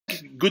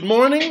Good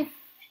morning.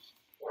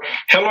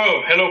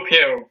 Hello,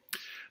 Piero.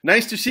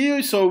 Nice to see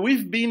you. So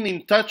we've been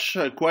in touch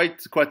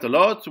quite a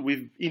lot.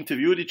 We've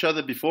interviewed each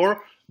other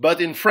before, but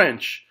in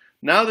French.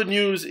 Now the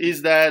news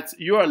is that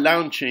you are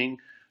launching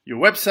your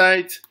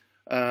website,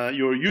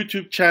 your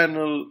YouTube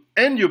channel,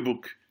 and your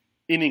book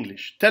in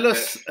English. Tell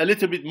us a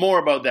little bit more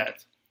about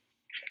that.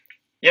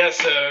 Yes,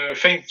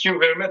 thank you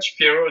very much,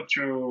 Piero,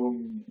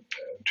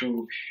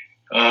 to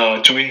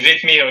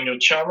invite me on your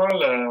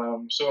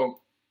channel.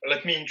 So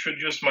let me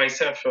introduce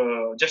myself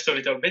just a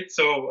little bit.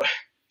 So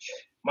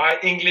my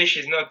English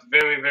is not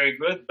very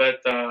good,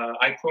 but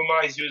I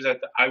promise you that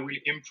I will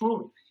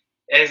improve.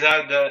 This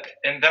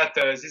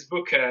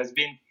book has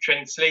been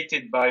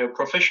translated by a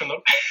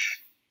professional.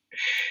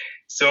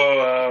 So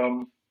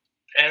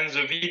and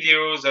the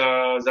videos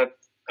that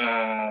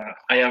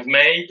I have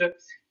made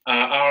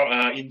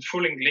are in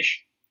full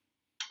English.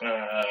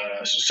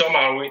 Some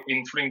are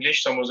in full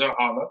English, some others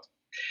are not.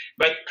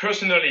 But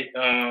personally,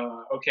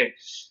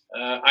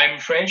 I'm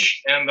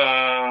French, and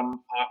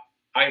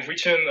I've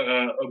written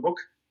a book,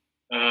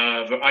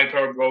 The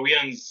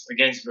Hyperboreans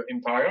Against the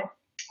Empire.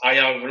 I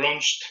have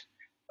launched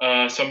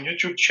some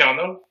YouTube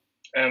channel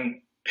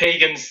and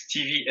Pagans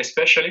TV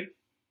especially.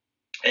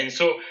 And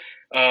so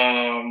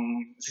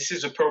this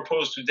is the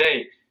purpose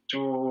today,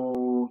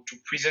 to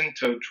present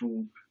to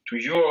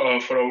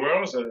your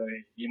followers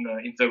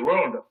in the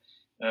world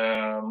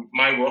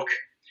my work.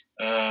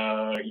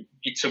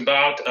 It's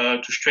about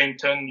to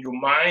strengthen your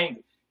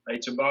mind.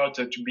 It's about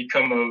to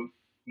become a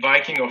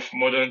Viking of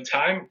modern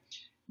time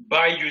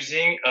by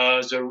using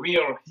the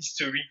real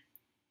history.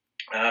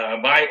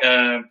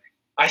 I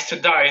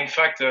study, in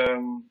fact,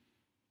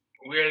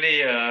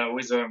 really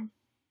with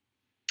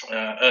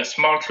a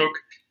smart look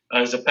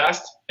at the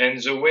past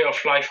and the way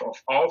of life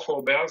of our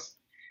forebears.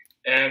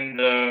 And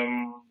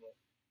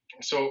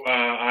so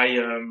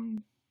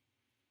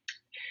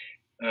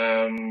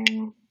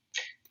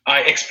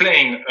I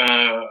explain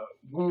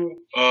who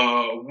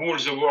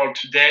rules the world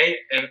today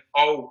and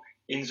how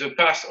in the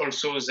past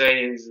also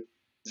they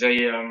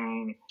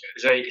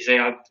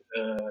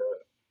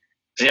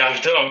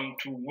have done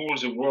to rule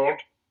the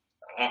world.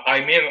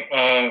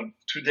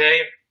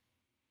 Today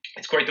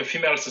it's quite a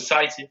female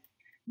society,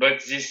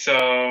 but this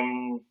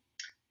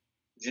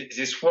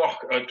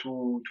work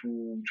to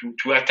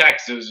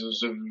attack the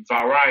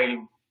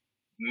virile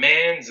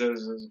men,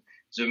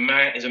 the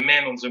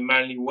man on the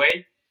manly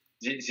way.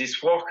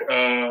 This work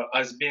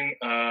has been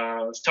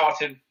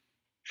started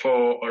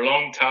for a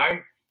long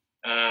time.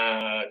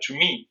 To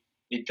me,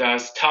 it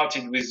has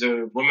started with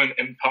the Roman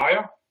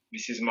Empire.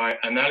 This is my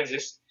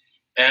analysis.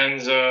 And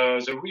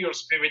the real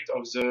spirit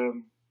of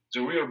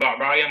the real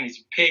barbarian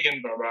is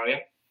pagan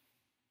barbarian.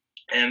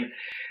 And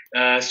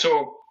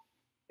so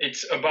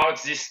it's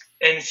about this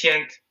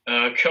ancient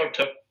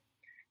culture,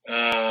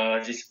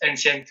 this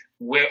ancient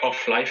way of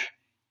life.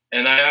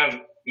 And I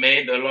have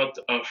made a lot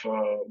of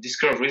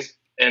discoveries,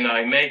 and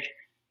I make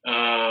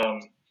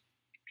a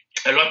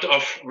lot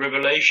of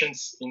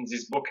revelations in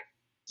this book.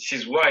 This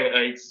is why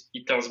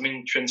it has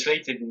been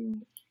translated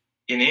in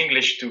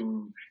English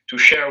to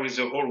share with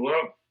the whole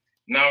world.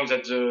 Now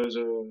that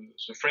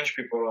the French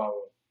people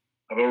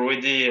have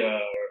already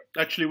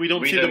actually, we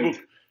don't see the book.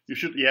 You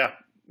should,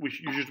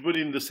 you should put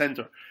it in the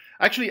center.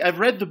 Actually, I've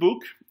read the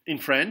book in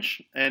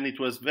French, and it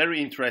was very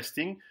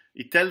interesting.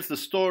 It tells the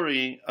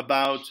story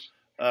about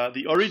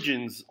the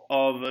origins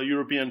of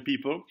European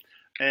people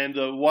and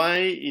why,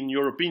 in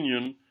your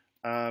opinion,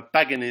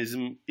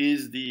 paganism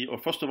is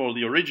first of all,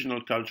 the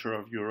original culture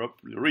of Europe,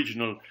 the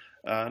original,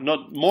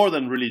 not more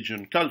than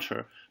religion,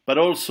 culture, but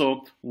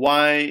also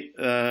why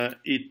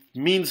it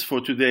means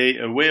for today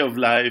a way of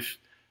life,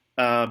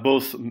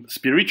 both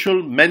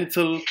spiritual,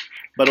 mental,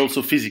 but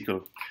also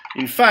physical.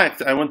 In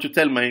fact, I want to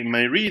tell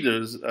my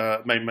readers,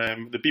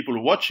 the people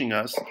watching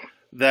us,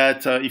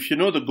 that if you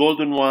know the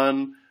Golden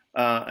One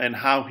and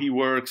how he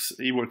works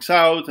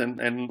out,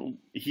 and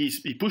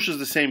he pushes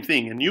the same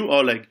thing. And you,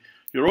 Oleg,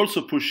 you're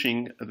also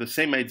pushing the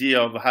same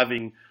idea of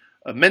having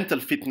a mental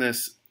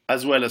fitness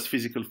as well as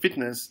physical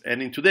fitness.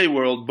 And in today's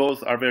world,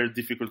 both are very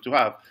difficult to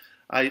have.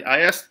 I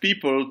asked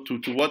people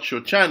to watch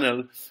your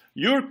channel.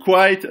 You're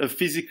quite a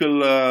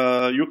physical.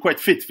 You're quite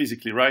fit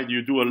physically, right?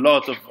 You do a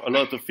lot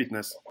of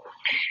fitness.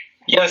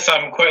 Yes,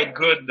 I'm quite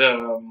good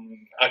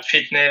at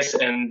fitness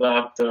and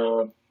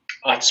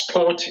at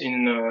sport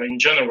in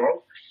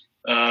general.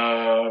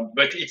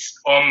 But it's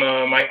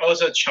on my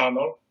other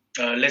channel,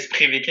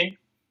 L'Esprit Viking.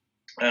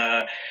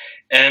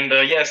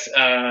 Yes,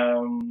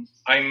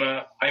 I'm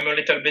a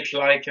little bit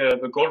like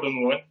the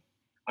Golden One.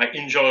 I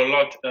enjoy a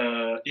lot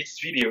its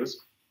videos.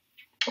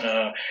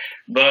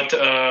 But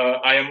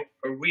I am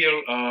a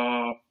real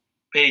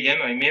pagan,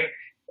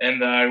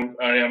 and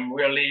I am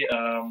really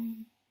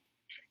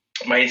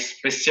my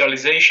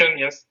specialization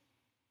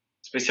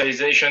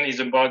is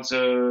about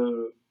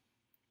the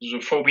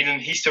forbidden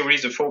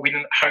histories, the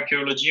forbidden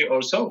archaeology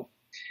also.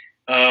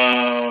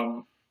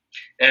 And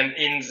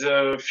in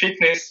the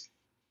fitness,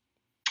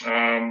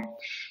 I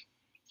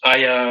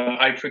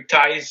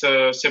practice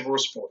several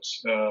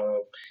sports.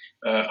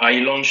 I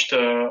launched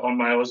on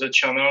my other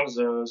channels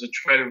the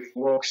 12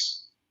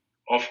 works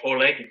of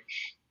Oleg.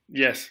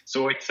 Yes.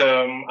 So it's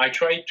I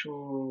try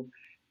to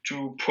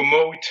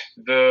promote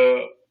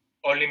the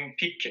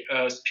Olympic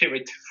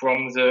spirit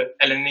from the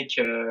Hellenic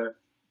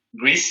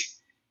Greece,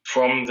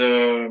 from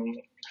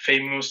the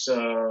famous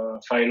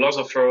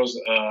philosophers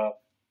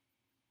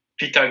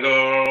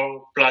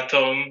Pythagoras,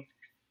 Platon.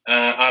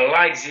 I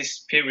like this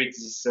spirit,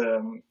 this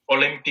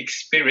Olympic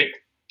spirit.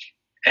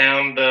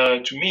 And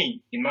to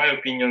me, in my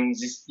opinion,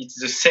 it's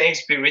the same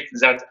spirit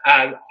that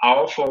had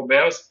our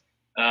forebears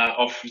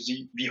of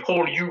the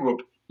whole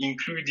Europe,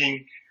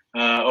 including,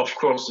 of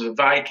course, the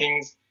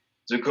Vikings,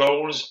 the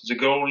Gauls, the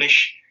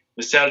Gaulish,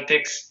 the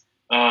Celtics,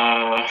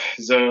 the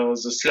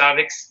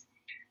Slavics.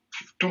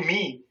 To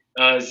me,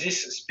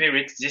 this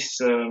spirit, this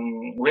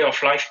way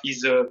of life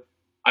is,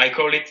 I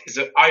call it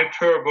the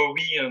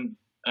Hyperborean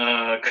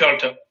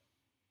culture,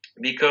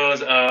 because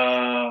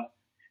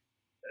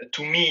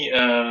to me,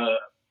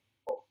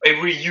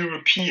 every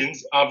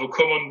Europeans have a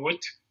common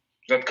root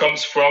that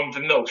comes from the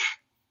north.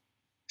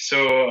 So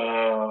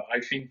I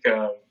think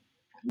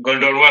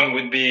Golden One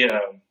would be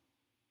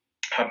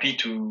happy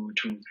to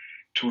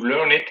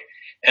learn it.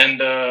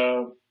 And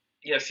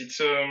yes, it's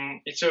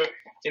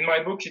in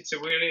my book, it's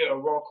really a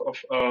work of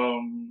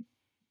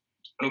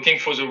looking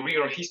for the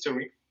real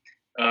history.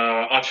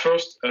 At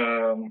first,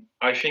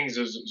 I think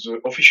the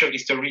official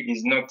history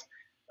is not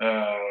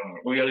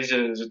really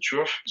the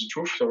truth.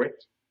 Sorry.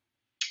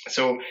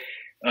 So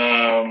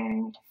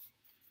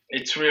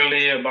it's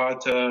really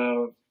about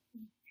the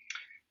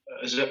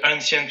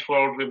ancient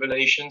world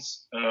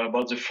revelations,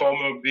 about the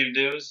former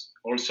builders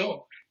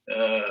also,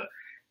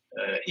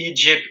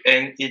 Egypt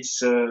and its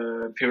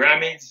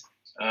pyramids,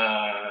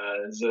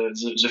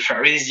 the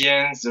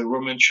Pharisees, the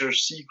Roman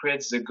Church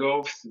secrets, the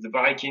Goths, the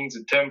Vikings,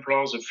 the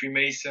Templars, the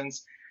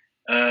Freemasons,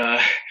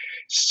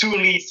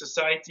 Sunni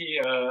society.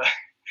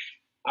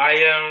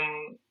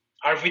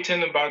 I've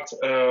written about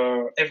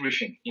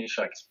everything, in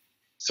fact.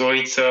 So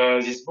it's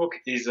this book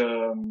is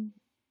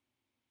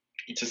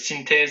it's a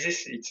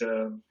synthesis. It's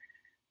a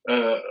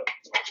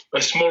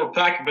small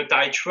pack, but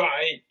I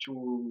try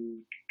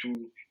to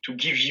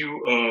give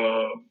you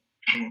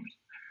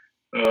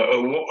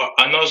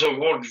another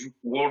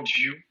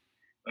worldview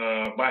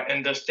by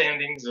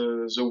understanding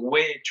the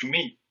way, to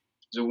me,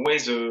 the way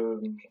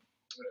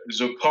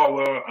the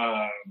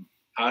power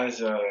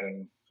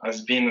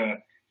has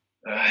been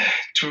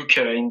took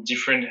in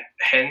different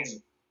hands.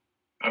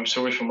 I'm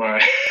sorry for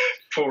my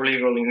poor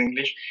level in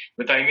English,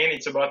 but I mean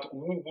it's about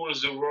who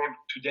rules the world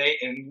today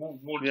and who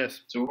ruled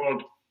the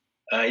world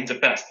in the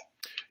past.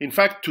 In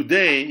fact,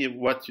 today,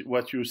 what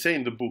you say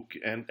in the book,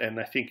 and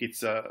I think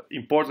it's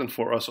important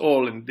for us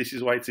all, and this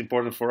is why it's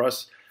important for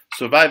us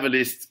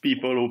survivalists,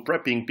 people who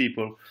prepping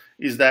people,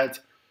 is that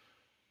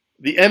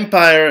the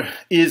empire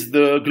is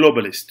the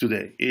globalist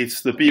today.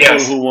 It's the people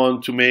who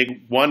want to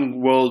make one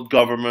world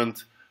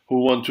government,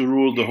 who want to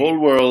rule the whole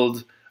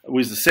world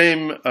with the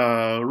same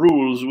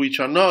rules, which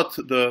are not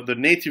the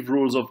native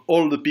rules of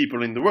all the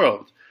people in the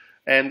world.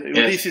 And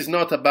this is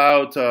not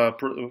about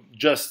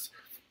just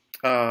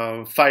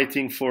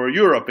fighting for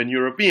Europe and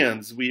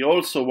Europeans. We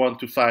also want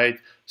to fight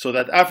so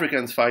that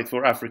Africans fight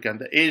for African,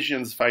 the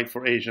Asians fight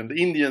for Asian,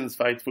 the Indians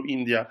fight for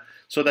India,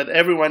 so that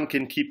everyone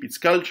can keep its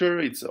culture,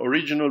 its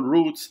original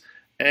roots,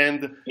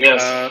 and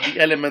the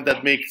element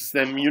that makes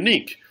them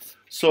unique.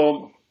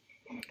 So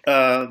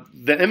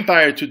the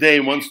empire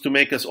today wants to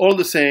make us all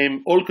the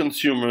same, all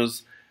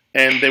consumers,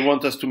 and they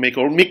want us to make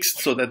all mixed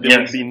so that there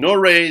will be no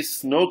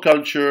race, no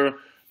culture,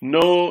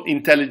 no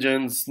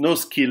intelligence, no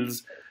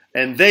skills,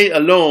 and they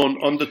alone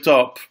on the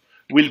top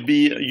will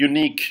be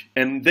unique,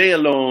 and they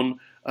alone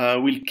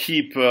will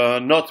keep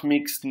not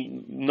mixed,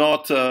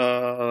 not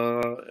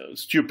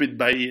stupid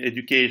by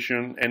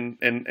education,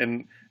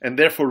 and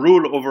therefore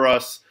rule over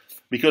us,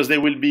 because they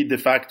will be de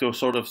facto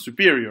sort of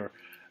superior.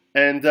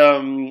 And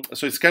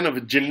so it's kind of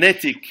a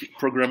genetic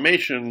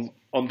programmation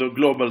on the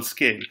global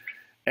scale.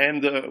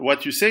 And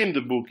what you say in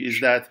the book is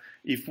that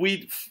if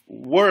we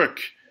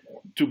work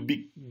to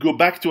go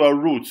back to our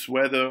roots,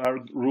 whether our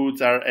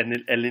roots are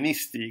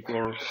Hellenistic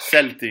or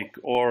Celtic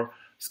or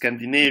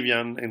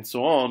Scandinavian and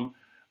so on,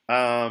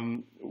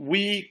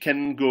 we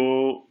can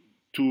go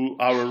to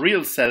our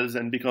real selves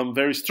and become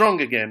very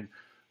strong again.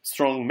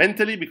 Strong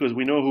mentally because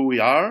we know who we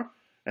are,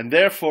 and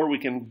therefore we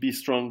can be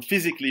strong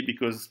physically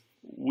because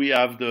we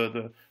have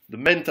the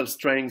mental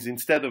strength.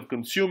 Instead of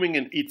consuming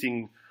and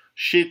eating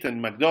shit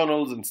and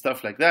McDonald's and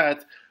stuff like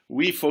that,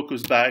 we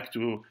focus back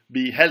to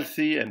be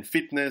healthy and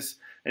fitness.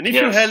 And if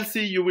you're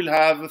healthy, you will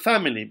have a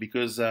family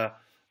because, a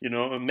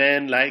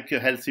man like a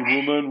healthy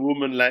woman,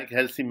 woman like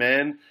healthy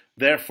man.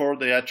 Therefore,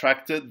 they are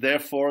attracted.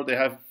 Therefore, they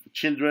have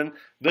children.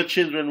 The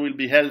children will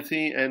be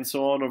healthy and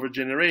so on over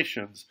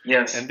generations.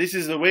 And this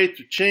is a way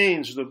to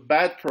change the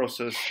bad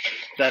process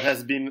that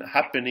has been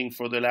happening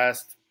for the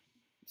last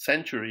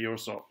century or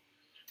so.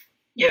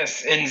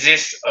 Yes, and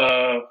this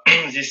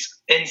this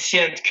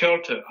ancient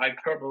culture,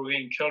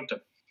 Hyperborean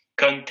culture,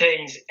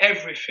 contains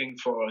everything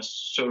for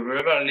us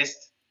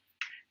survivalists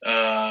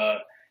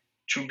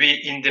to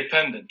be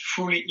independent,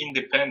 fully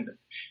independent.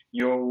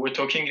 You were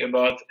talking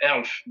about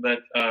health, but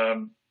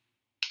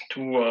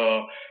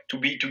to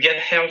get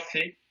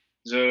healthy,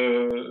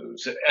 the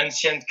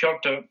ancient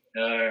culture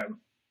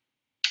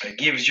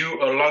gives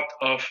you a lot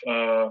of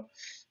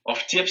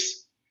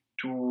tips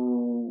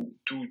to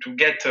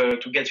get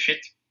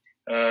fit.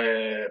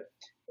 I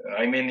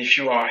mean, if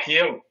you are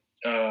here,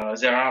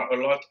 there are a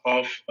lot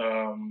of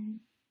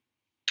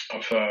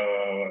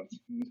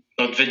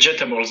not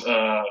vegetables.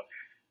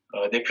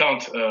 They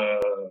plant.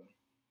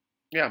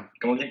 Yeah.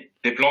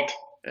 They plant.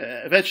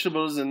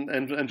 Vegetables and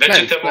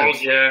vegetables,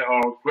 plants. Yeah,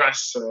 or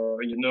grass,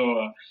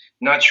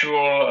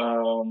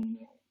 natural.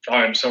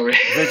 I'm sorry.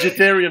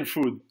 Vegetarian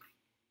food.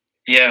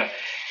 Yeah,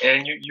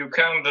 and you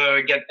can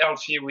get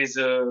healthy with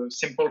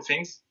simple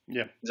things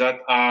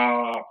that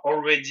are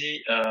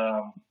already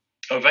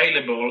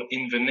available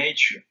in the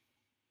nature.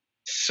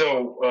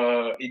 So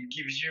it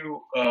gives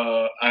you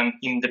an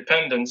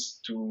independence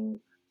for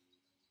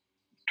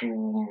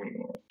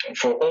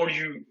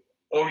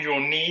all your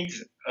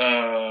needs.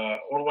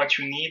 All what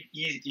you need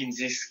is in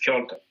this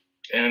culture,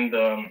 and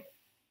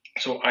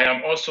so I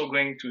am also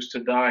going to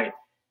study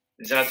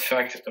that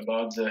fact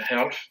about the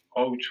health,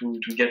 how to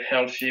get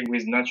healthy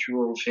with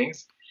natural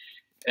things.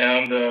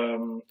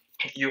 And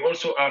you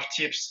also have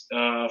tips,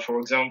 for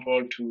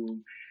example,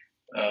 to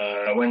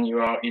when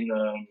you are in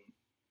a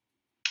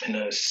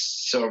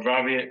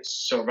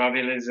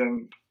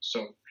survivalism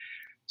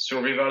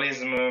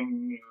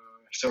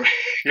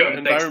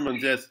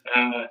environment, yes.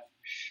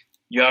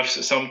 You have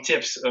some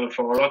tips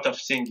for a lot of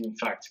things, in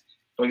fact.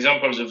 For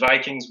example, the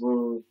Vikings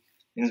were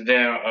in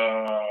their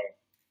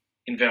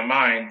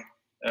mind,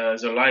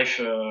 their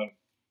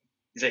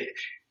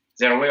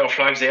way of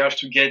life, they have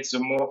to get the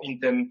more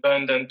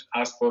independent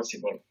as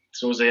possible.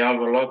 So they have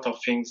a lot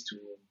of things to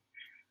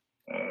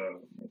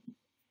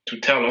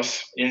tell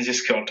us in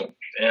this culture.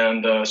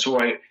 And so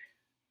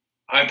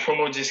I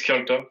promote this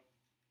culture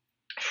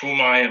through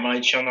my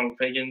channel,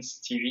 Pagans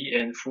TV,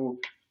 and through,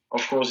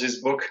 of course, this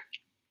book.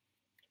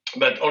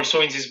 But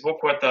also in this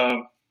book, what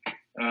I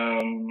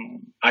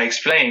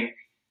explain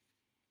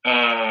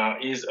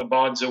is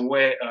about the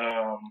way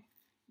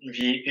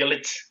the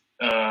elite,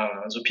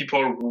 the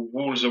people who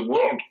rule the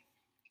world.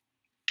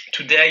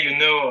 Today,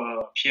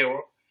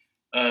 Piero,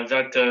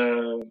 that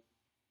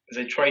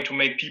they try to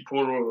make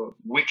people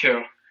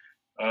weaker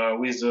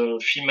with the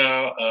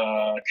female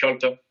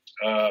culture.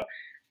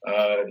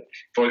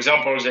 For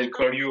example, they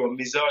call you a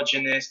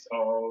misogynist,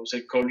 or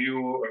they call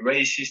you a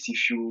racist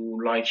if you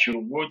like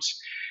your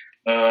roots.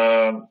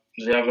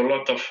 They have a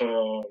lot of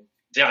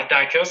they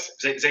attack us.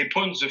 They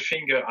point the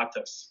finger at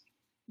us.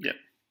 Yeah.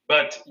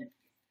 But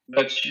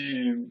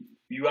you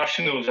have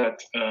to know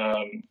that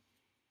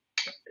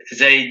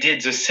they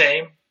did the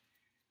same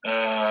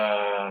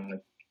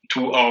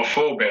to our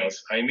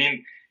forebears. I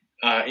mean,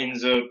 in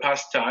the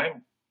past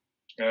time,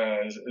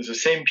 the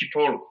same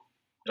people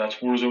that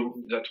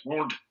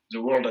ruled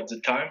the world at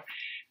the time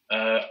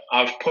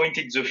have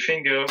pointed the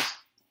fingers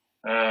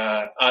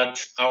at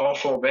our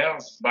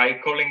forebears by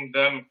calling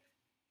them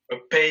a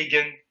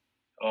pagan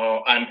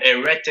or an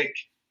heretic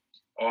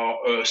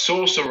or a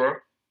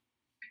sorcerer.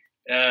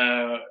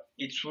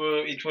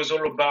 It was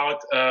all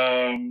about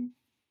the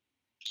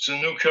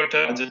new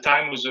culture at the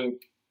time was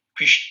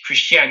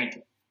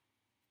Christianity,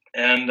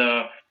 and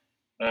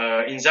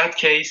in that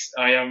case,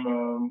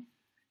 I'm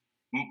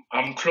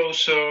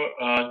closer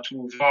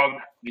to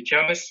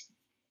Vikernes.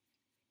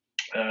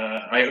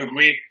 I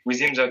agree with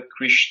him that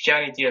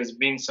Christianity has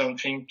been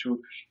something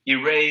to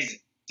erase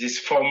this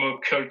former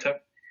culture,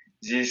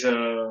 this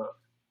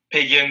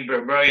pagan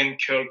barbarian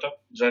culture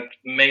that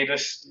made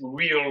us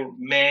real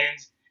men,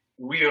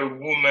 real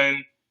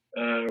women,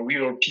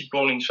 real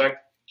people, in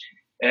fact.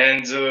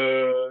 And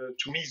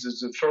to me,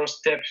 the first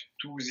step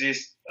to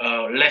this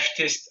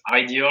leftist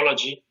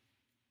ideology,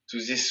 to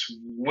this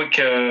weak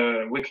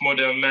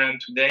modern man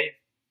today,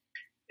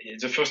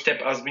 the first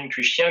step has been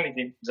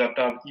Christianity, that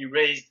have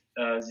erased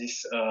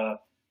this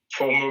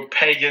former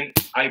pagan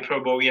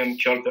Hyperborean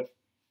culture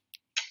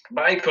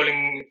by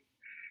calling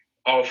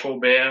our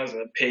forebears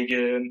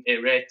pagan,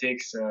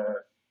 heretics,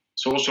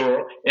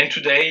 sorcerer. And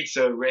today it's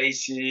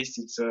racist,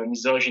 it's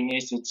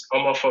misogynist, it's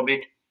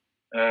homophobic.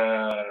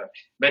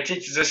 But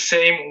it's the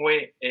same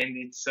way, and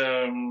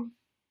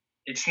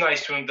it's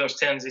nice to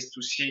understand this,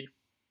 to see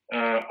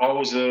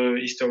how the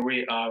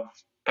history have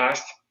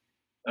passed,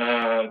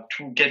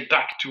 to get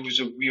back to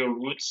the real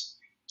roots,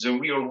 the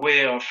real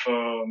way of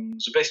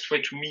the best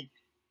way to me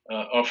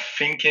of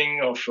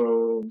thinking, of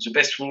the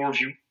best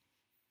worldview,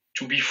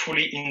 to be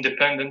fully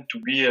independent, to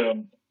be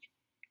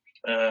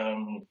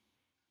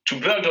to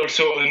build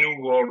also a new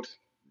world.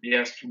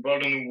 Yes, to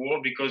build a new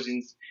world, because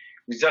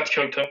with that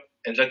culture,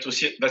 and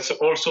that's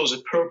also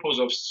the purpose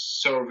of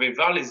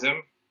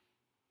survivalism.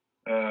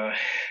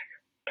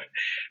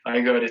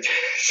 I got it.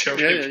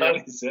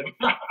 Survivalism.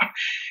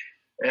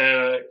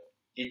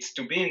 It's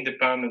to be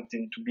independent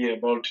and to be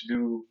able to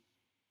do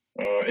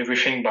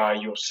everything by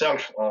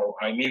yourself, or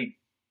I mean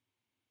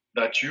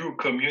that your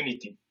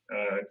community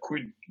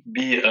could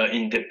be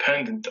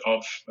independent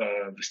of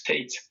the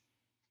state.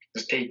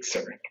 The state,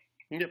 sorry.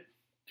 Yep.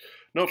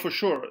 No, for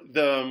sure.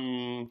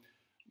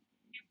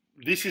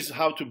 This is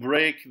how to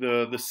break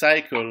the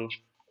cycle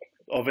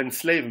of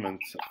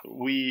enslavement.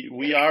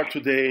 We are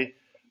today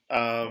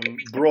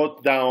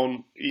brought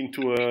down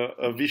into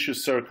a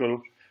vicious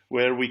circle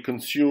where we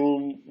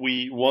consume,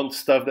 we want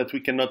stuff that we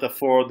cannot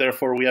afford,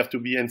 therefore we have to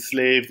be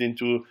enslaved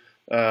into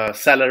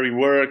salary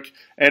work,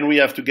 and we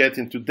have to get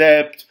into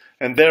debt,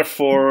 and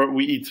therefore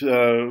we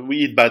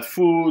eat bad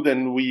food,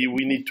 and we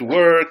need to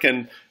work,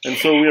 and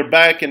so we're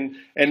back, and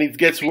it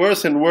gets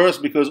worse and worse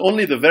because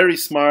only the very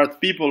smart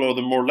people or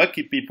the more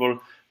lucky people,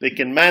 they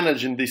can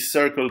manage in this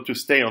circle to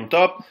stay on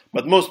top,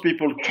 but most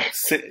people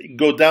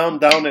go down,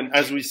 and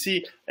as we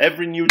see,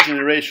 every new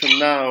generation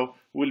now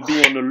will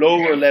be on a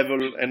lower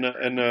level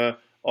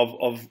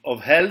of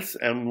health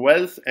and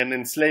wealth and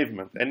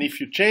enslavement. And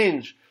if you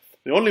change,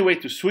 the only way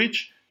to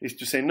switch is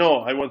to say, no,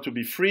 I want to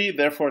be free,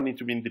 therefore I need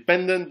to be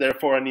independent,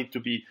 therefore I need to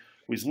be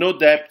with no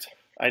debt,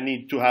 I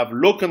need to have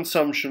low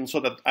consumption so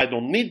that I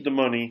don't need the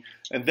money,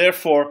 and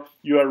therefore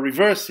you are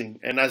reversing.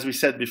 And as we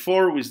said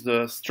before, with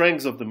the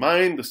strength of the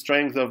mind, the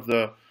strength of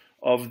the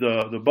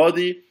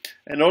body,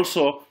 and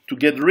also to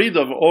get rid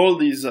of all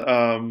these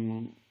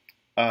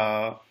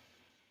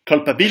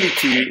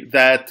culpability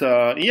that,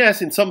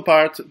 yes, in some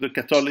part the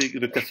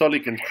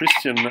Catholic and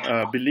Christian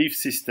belief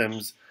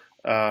systems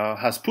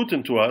has put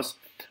into us,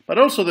 but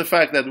also the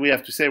fact that we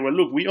have to say, well,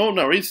 look, we own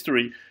our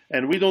history,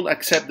 and we don't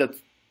accept that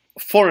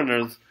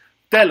foreigners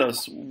tell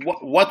us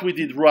what we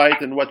did right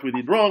and what we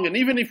did wrong. And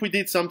even if we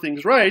did some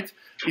things right,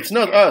 it's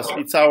not us,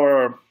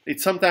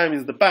 it's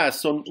sometimes the past.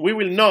 So we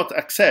will not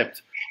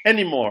accept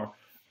anymore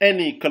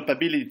any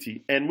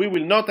culpability, and we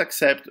will not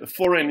accept a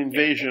foreign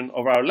invasion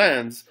of our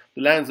lands,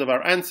 the lands of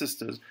our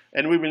ancestors,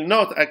 and we will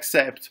not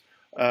accept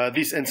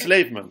this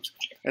enslavement.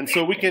 And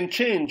so we can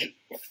change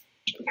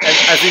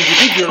as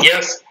individuals,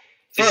 yes,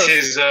 first, this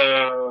is,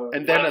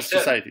 and then as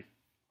society.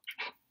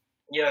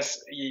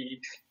 Yes,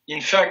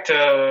 in fact,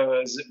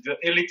 the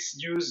elites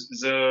use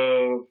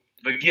the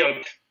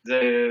guilt.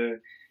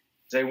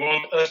 They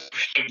want us to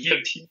feel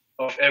guilty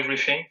of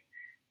everything.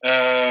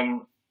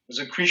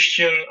 The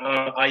Christian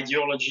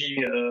ideology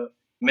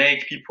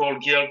make people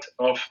guilt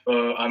of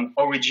an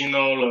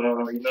original,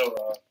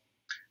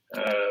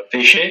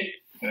 péché,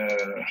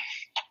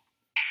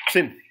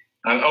 sin,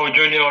 an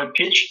original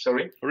pitch.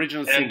 Sorry,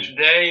 original and sin.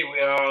 today we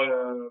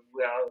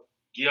are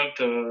guilt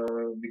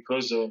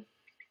because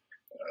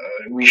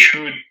we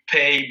should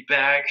pay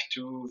back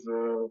to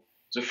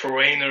the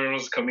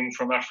foreigners coming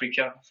from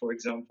Africa, for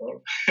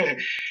example.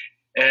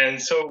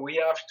 And so we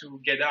have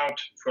to get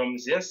out from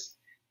this.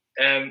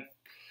 And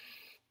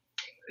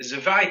the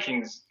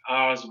Vikings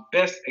are the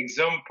best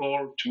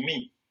example to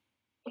me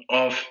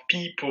of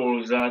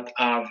people that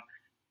have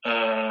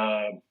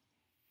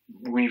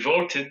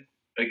revolted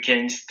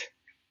against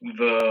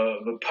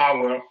the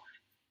power,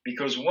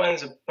 because when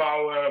the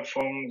power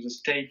from the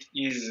state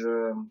is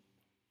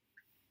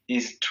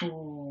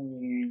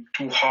too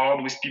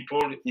hard with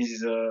people,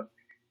 is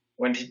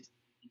when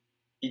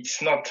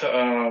it's not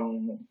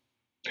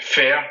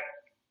fair,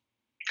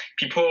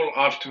 people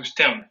have to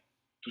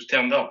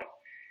stand up.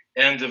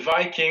 And the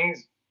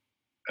Vikings,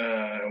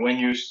 when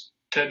you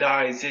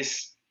study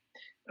this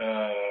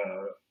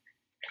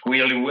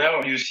really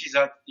well, you see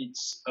that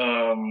it's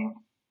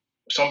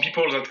some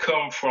people that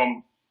come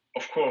from,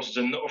 of course,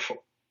 the north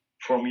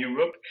from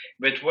Europe,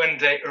 but when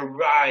they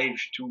arrive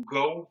to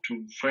go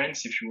to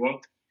France, if you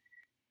want,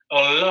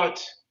 a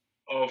lot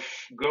of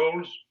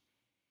Gauls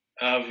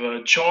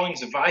have joined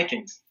the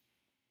Vikings.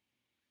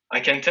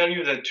 I can tell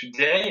you that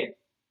today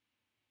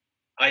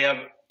I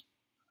have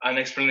an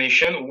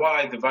explanation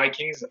why the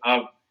Vikings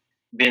have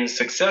been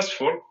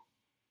successful,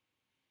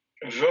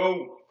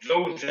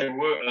 though there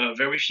were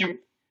very few,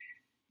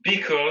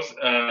 because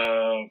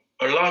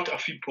a lot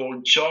of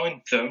people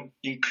joined them,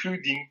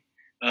 including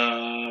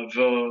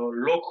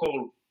the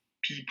local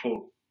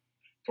people.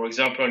 For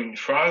example, in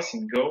France,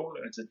 in Gaul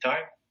at the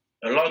time,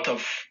 a lot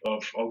of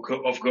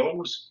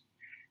Gauls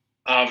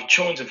have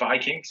joined the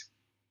Vikings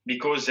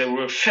because they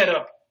were fed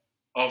up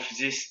of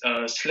this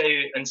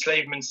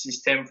enslavement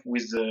system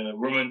with the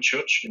Roman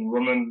Church and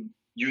Roman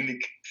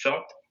unique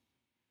thought.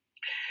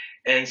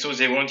 And so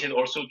they wanted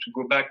also to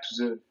go back to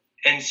the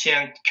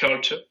ancient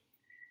culture,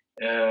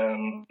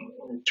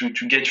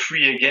 to get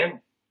free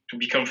again, to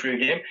become free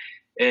again.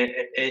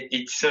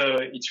 It's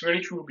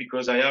really true,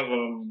 because I have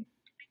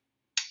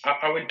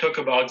I will talk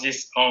about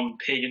this on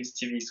Pagans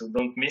TV, so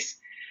don't miss.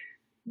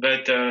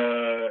 But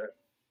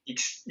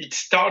it's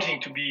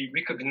starting to be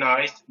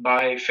recognized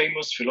by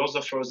famous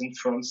philosophers in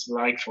France,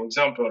 like, for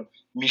example,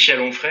 Michel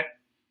Onfray.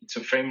 It's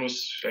a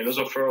famous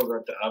philosopher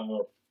that have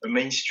a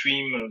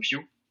mainstream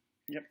view.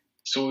 Yep.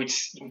 So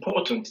it's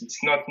important.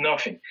 It's not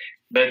nothing.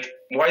 But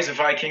why the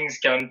Vikings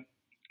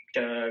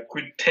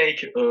could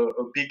take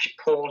a big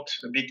port,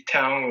 a big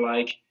town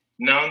like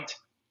Nantes,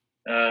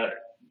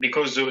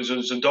 because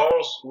the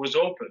doors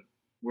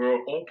were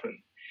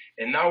open.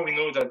 And now we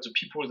know that the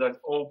people that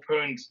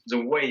opened the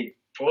way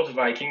for the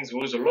Vikings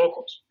was the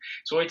locals.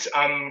 So it's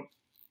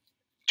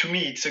to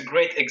me, it's a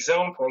great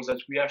example that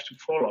we have to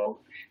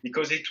follow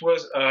because it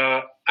was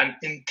an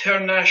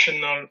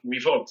international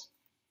revolt.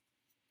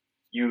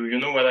 You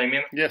know what I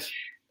mean? Yes.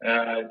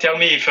 Tell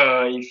me if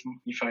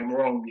I'm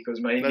wrong because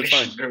my English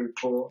is very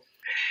poor.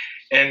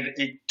 And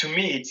to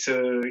me, it's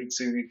a.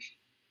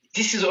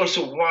 This is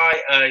also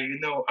why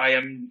I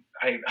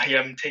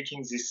am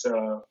taking this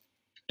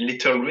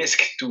little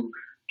risk to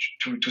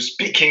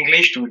speak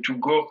English to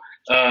go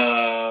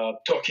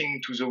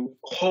talking to the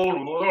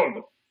whole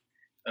world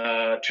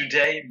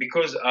today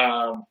because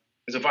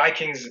the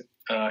Vikings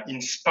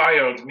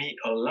inspired me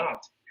a lot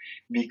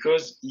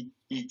because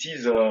it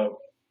is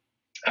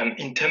an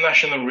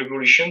international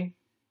revolution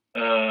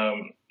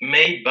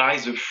made by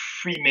the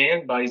free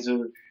men, by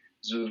the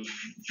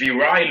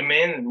virile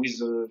men with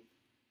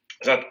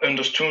that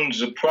understood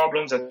the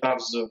problems, that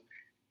have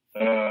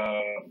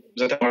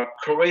that are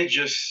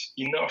courageous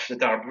enough,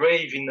 that are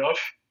brave enough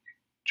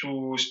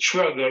to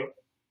struggle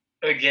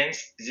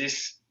against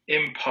this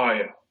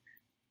empire.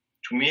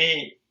 To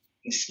me,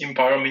 this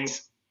empire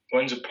means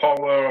when the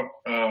power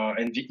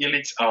and the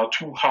elites are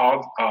too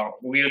hard, are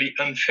really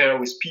unfair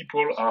with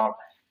people, are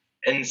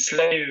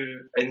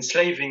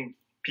enslaving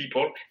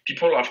people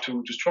have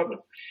to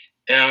struggle.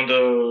 And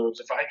the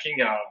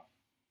Viking are.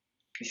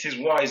 This is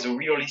why the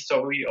real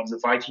history of the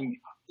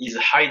Viking is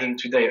hidden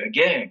today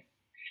again.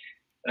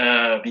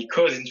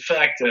 Because in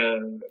fact,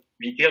 the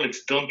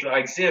elites don't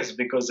like this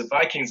because the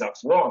Vikings have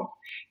won.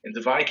 And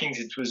the Vikings,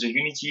 it was a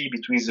unity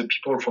between the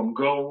people from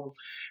Gaul,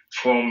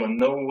 from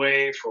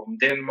Norway, from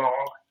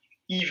Denmark,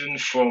 even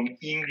from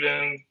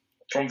England,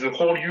 from the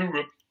whole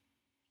Europe,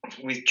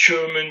 with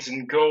Germans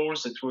and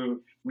Gauls that were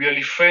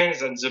really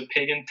friends at the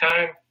pagan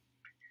time.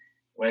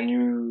 When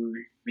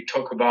we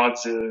talk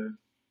about the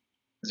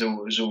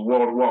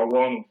World War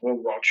I,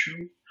 World War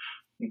II,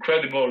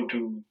 incredible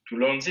to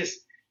learn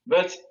this.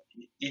 But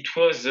it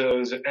was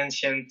the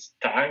ancient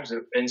times,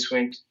 the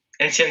ancient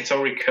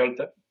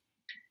culture,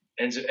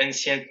 and the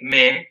ancient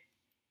men.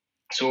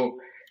 So,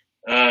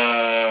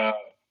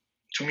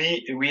 to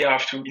me, we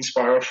have to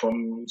inspire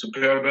from the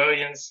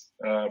barbarians,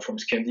 from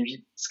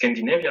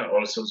Scandinavia,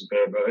 also the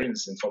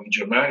barbarians, and from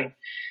Germany,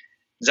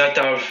 that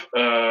have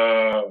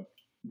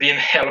been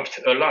helped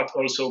a lot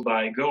also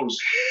by Gauls.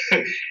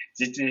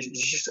 This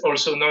is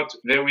also not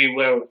very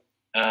well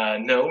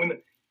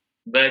known,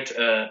 but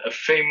a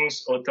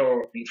famous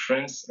author in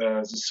France,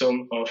 the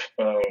son of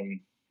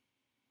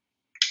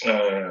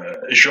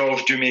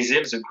Georges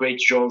Dumézil, the great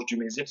Georges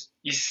Dumézil,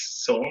 his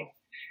son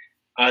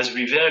has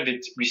revealed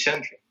it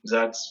recently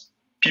that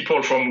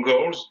people from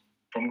Gauls,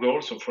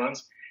 so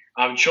France,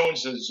 have joined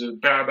the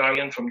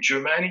barbarian from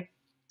Germany.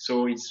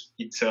 So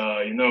it's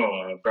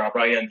a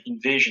barbarian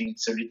invasion.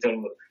 It's a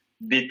little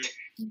bit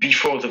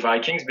before the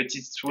Vikings, but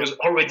it was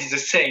already the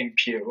same,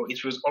 Piero.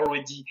 It was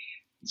already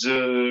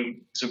the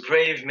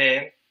brave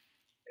men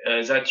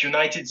that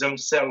united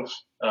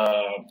themselves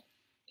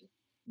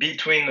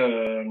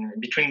between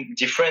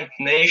different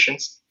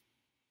nations,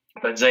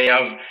 but they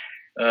have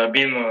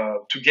been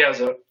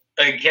together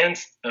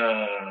against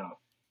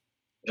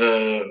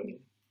the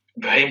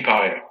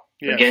empire,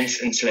 yes,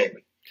 against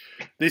enslavement.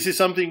 This is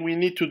something we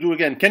need to do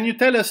again. Can you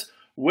tell us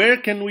where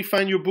can we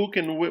find your book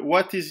and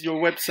what is your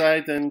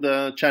website and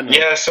channel?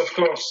 Yes, of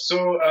course.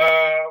 So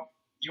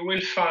you're going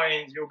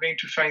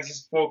to find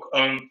this book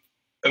on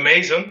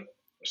Amazon.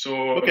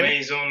 So okay.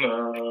 Amazon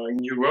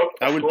in Europe.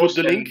 I will put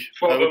the link.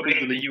 Probably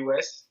in the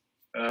US,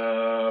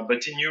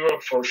 but in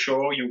Europe for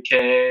sure, UK,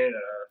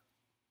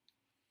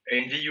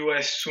 in the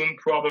US soon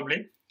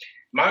probably.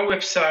 My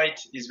website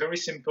is very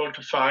simple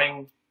to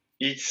find.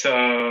 It's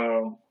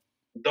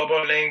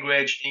double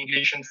language,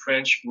 English and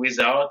French,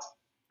 without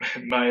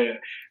my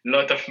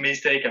lot of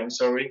mistake. I'm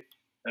sorry.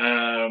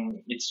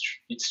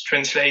 It's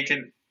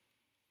translated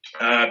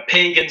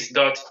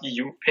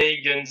pagans.eu,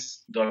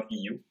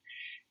 pagans.eu.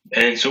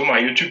 And so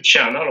my YouTube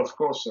channel, of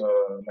course,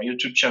 my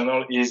YouTube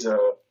channel is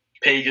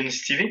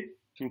Pagans TV.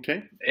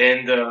 Okay.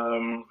 And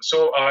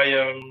so I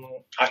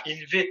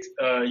invite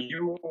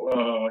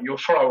your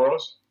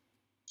followers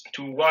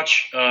to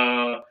watch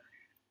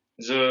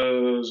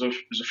the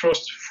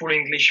first full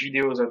English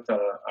video that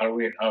I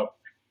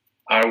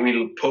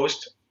will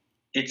post.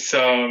 It's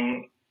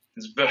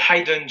the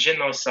hidden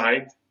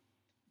genocide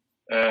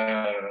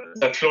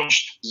that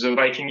launched the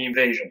Viking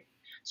invasion.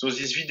 So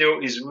this video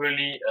is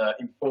really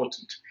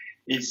important.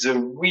 It's the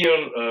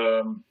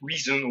real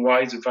reason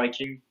why the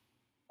Vikings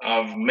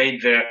have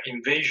made their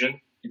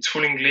invasion. It's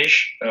full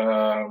English.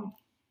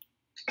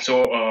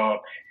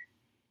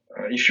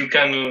 If you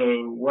can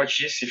watch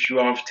this, if you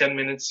have 10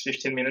 minutes,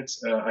 15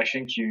 minutes, I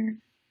think you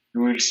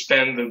will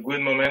spend a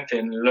good moment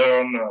and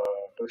learn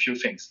a few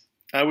things.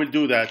 I will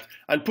do that.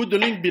 I'll put the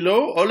link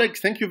below. Oleg,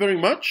 thank you very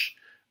much.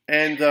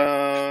 And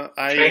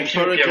I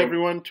encourage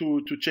everyone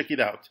to check it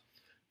out.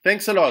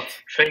 Thanks a lot.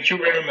 Thank you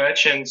very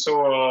much. And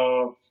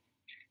so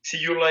see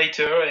you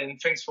later. And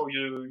thanks for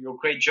your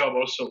great job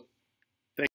also.